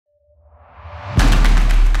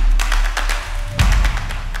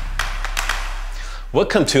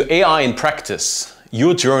Welcome to AI in Practice,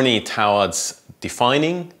 your journey towards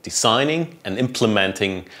defining, designing, and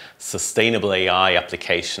implementing sustainable AI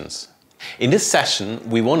applications. In this session,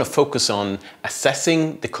 we want to focus on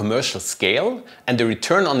assessing the commercial scale and the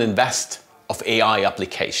return on invest of AI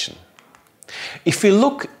application. If we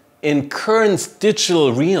look in current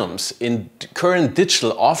digital realms, in current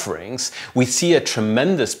digital offerings, we see a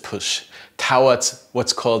tremendous push towards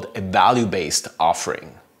what's called a value-based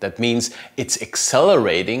offering. That means it's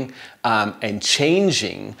accelerating and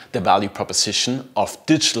changing the value proposition of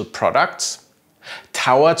digital products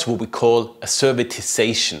towards what we call a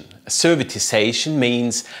servitization. A servitization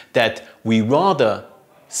means that we rather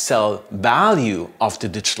sell value of the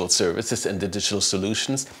digital services and the digital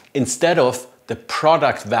solutions instead of the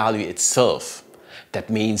product value itself. That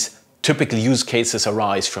means typical use cases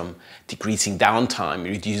arise from decreasing downtime,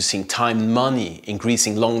 reducing time and money,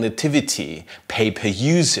 increasing longevity,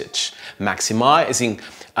 pay-per-usage, maximizing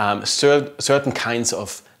certain kinds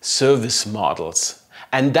of service models.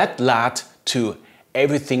 And that led to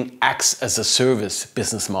everything acts as a service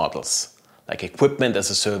business models, like equipment as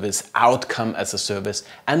a service, outcome as a service,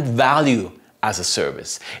 and value as a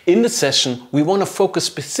service. In the session, we want to focus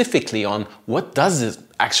specifically on what does it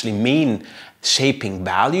actually mean shaping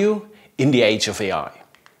value in the age of AI.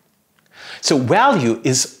 So value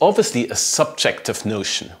is obviously a subjective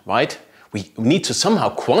notion, right? We need to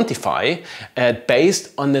somehow quantify it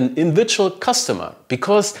based on an individual customer,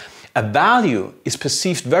 because a value is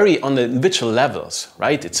perceived very on the individual levels,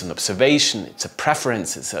 right? It's an observation, it's a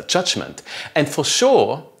preference, it's a judgment. And for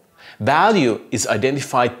sure, value is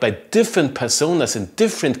identified by different personas in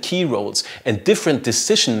different key roles and different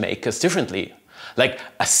decision makers differently. Like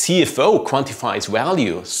a CFO quantifies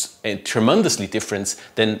values tremendously different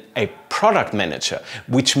than a product manager,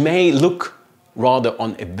 which may look rather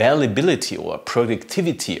on availability or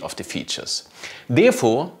productivity of the features.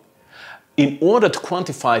 Therefore, in order to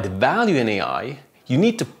quantify the value in AI, you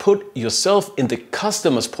need to put yourself in the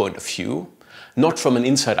customer's point of view, not from an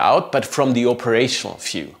inside out, but from the operational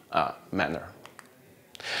view manner.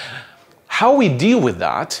 How we deal with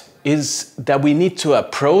that is that we need to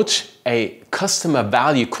approach a customer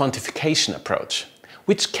value quantification approach,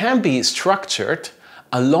 which can be structured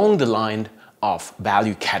along the line of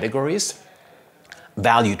value categories,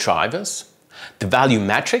 value drivers, the value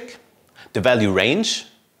metric, the value range,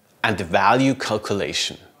 and the value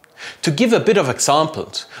calculation. To give a bit of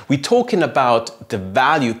examples, we're talking about the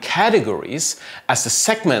value categories as a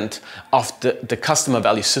segment of the customer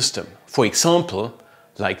value system. For example,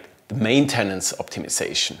 like the maintenance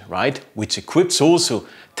optimization, right? Which equips also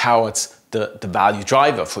towards the value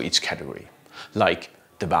driver for each category. Like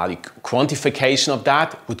the value quantification of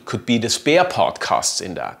that could be the spare part costs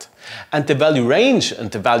in that. And the value range and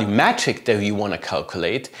the value metric that you want to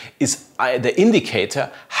calculate is the indicator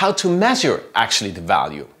how to measure actually the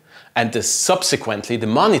value. And subsequently the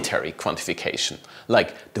monetary quantification,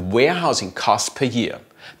 like the warehousing cost per year.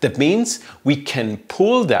 That means we can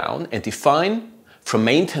pull down and define from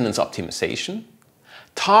maintenance optimization,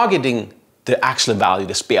 targeting the actual value,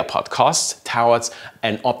 the spare part costs, towards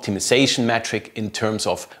an optimization metric in terms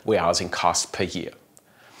of warehousing costs per year.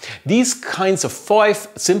 These kinds of 5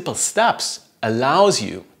 simple steps allows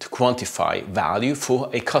you to quantify value for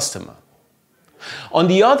a customer. On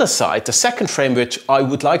the other side, the second framework which I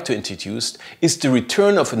would like to introduce is the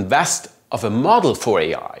return of invest of a model for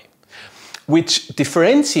AI, which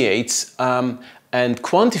differentiates and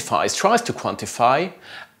quantifies, tries to quantify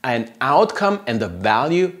an outcome and a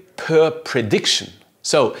value per prediction.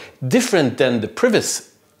 So different than the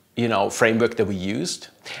previous framework that we used.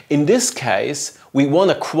 In this case, we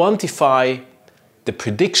want to quantify the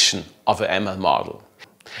prediction of an ML model.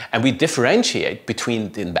 And we differentiate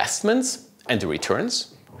between the investments and the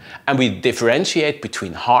returns. And we differentiate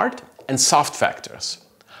between hard and soft factors.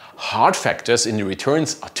 Hard factors in the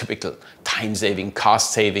returns are typical time saving,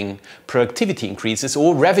 cost saving, productivity increases,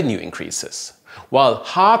 or revenue increases. While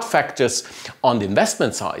hard factors on the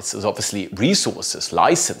investment side is obviously resources,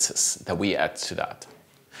 licenses that we add to that.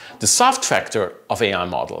 The soft factor of AI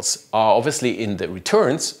models are obviously in the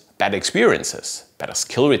returns, better experiences, better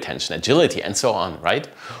skill retention, agility, and so on, right?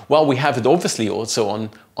 While we have it obviously also on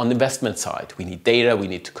the investment side. We need data, we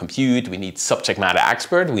need to compute, we need subject matter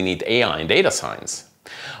expert, we need AI and data science.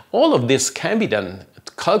 All of this can be then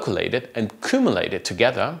calculated and cumulated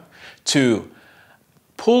together to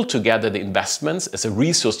pull together the investments as a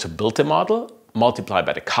resource to build the model, multiplied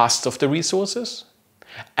by the cost of the resources,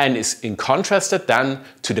 and is in contrasted then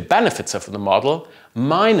to the benefits of the model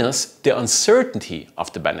minus the uncertainty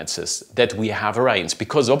of the benefits that we have arranged,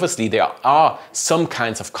 because obviously there are some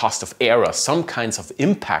kinds of cost of error, some kinds of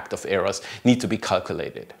impact of errors need to be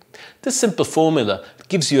calculated. This simple formula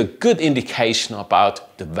gives you a good indication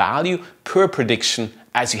about the value per prediction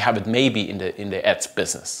as you have it maybe in the ads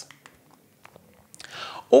business.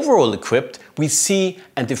 Overall equipped, we see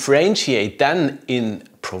and differentiate then in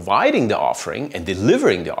providing the offering and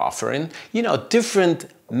delivering the offering, different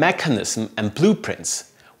mechanisms and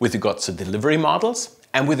blueprints with regards to delivery models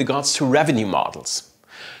and with regards to revenue models.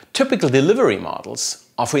 Typical delivery models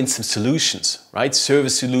are, for instance, solutions, right?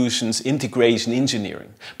 Service solutions, integration,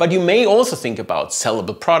 engineering. But you may also think about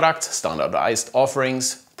sellable products, standardized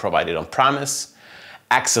offerings provided on premise,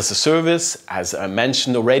 acts as a service, as I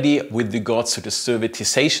mentioned already, with regards to the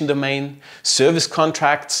servitization domain, service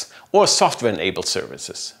contracts, or software-enabled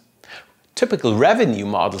services. Typical revenue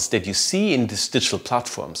models that you see in these digital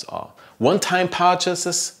platforms are one-time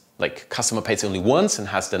purchases, like customer pays only once and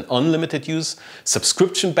has then unlimited use,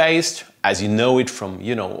 subscription-based, as you know it from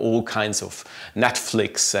all kinds of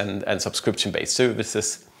Netflix and subscription-based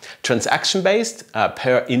services, transaction-based,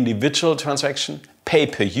 per individual transaction,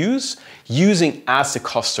 pay-per-use, using as the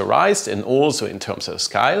costs arise and also in terms of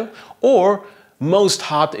scale, or most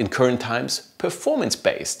hot in current times,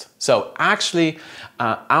 performance-based. So actually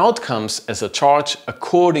outcomes as a charge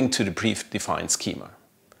according to the predefined schema.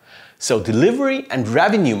 So delivery and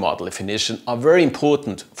revenue model definition are very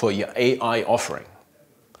important for your AI offering.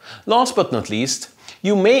 Last but not least,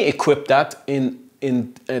 you may equip that in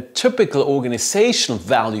a typical organizational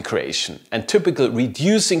value creation and typical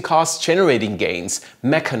reducing costs, generating gains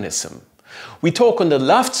mechanism. We talk on the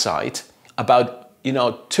left side about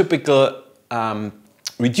typical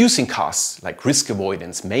reducing costs like risk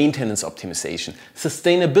avoidance, maintenance optimization,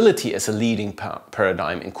 sustainability as a leading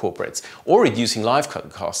paradigm in corporates, or reducing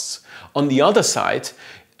lifecycle costs. On the other side,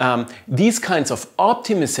 these kinds of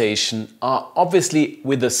optimization are obviously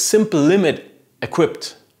with a simple limit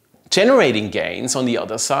equipped. Generating gains, on the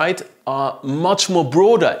other side, are much more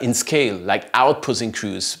broader in scale, like output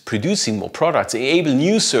increase, producing more products, enable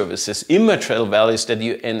new services, immaterial values that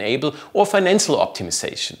you enable, or financial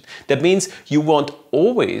optimization. That means you want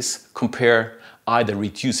always compare either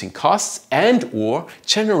reducing costs and or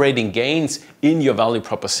generating gains in your value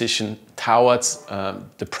proposition towards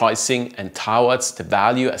the pricing and towards the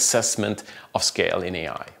value assessment of scale in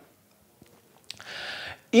AI.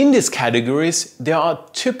 In these categories, there are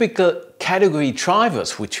typical category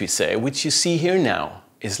drivers, which you see here now,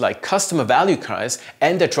 is like customer value cries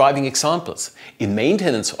and their driving examples. In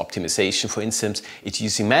maintenance optimization, for instance, it's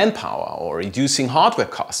using manpower or reducing hardware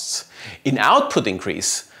costs. In output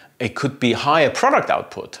increase, it could be higher product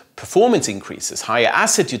output, performance increases, higher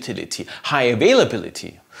asset utility, higher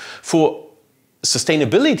availability. For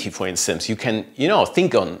sustainability, for instance, you can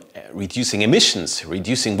think on reducing emissions,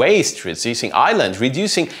 reducing waste, reducing islands,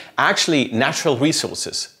 reducing actually natural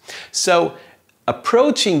resources. So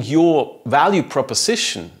approaching your value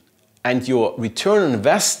proposition and your return on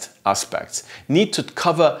invest aspects need to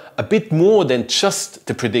cover a bit more than just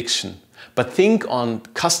the prediction, but think on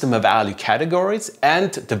customer value categories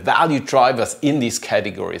and the value drivers in these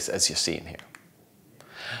categories as you're seeing here.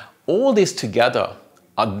 All these together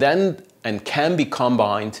are then and can be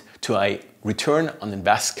combined to a return on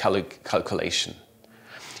invest calculation.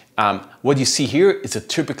 What you see here is a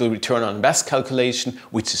typical return on invest calculation,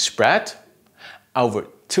 which is spread over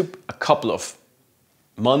a couple of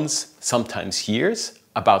months, sometimes years,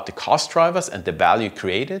 about the cost drivers and the value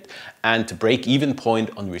created, and the break-even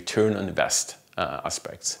point on return on invest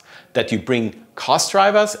aspects. That you bring cost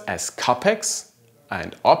drivers as CAPEX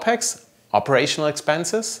and OPEX, operational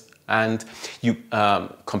expenses, and you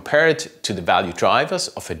compare it to the value drivers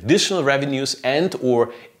of additional revenues and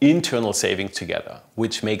or internal savings together,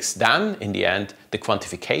 which makes then, in the end, the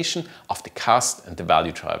quantification of the cost and the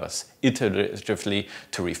value drivers iteratively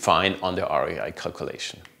to refine on the ROI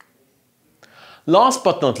calculation. Last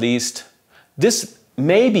but not least, this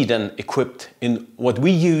may be then equipped in what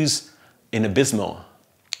we use in a BISMO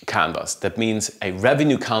canvas. That means a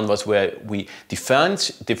revenue canvas where we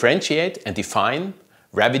differentiate and define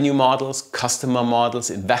revenue models, customer models,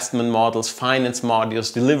 investment models, finance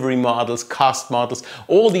models, delivery models, cost models,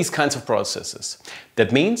 all these kinds of processes.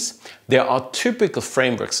 That means there are typical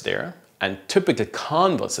frameworks there and typical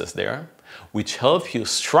canvases there which help you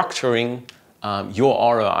structuring your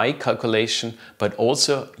ROI calculation, but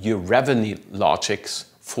also your revenue logics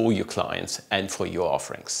for your clients and for your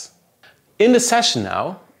offerings. In the session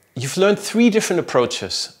now, you've learned 3 different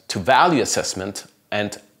approaches to value assessment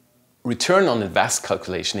and return on invest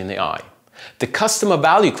calculation in AI. the customer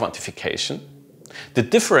value quantification, the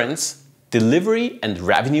difference delivery and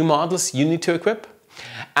revenue models you need to equip,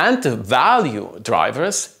 and the value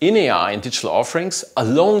drivers in AI and digital offerings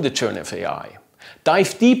along the journey of AI.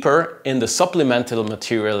 Dive deeper in the supplemental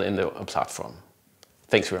material in the platform.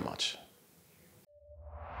 Thanks very much.